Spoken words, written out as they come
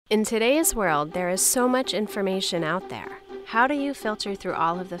In today's world, there is so much information out there. How do you filter through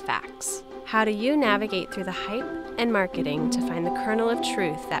all of the facts? How do you navigate through the hype and marketing to find the kernel of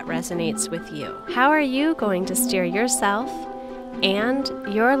truth that resonates with you? How are you going to steer yourself and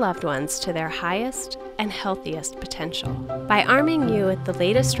your loved ones to their highest and healthiest potential? By arming you with the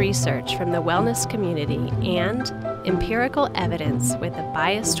latest research from the wellness community and empirical evidence with a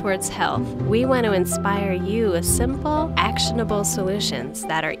bias towards health, we want to inspire you with simple, actionable solutions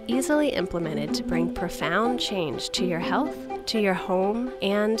that are easily implemented to bring profound change to your health, to your home,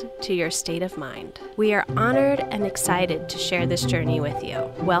 and to your state of mind. We are honored and excited to share this journey with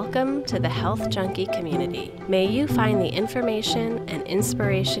you. Welcome to the Health Junkie community. May you find the information and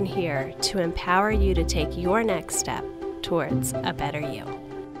inspiration here to empower you to take your next step towards a better you.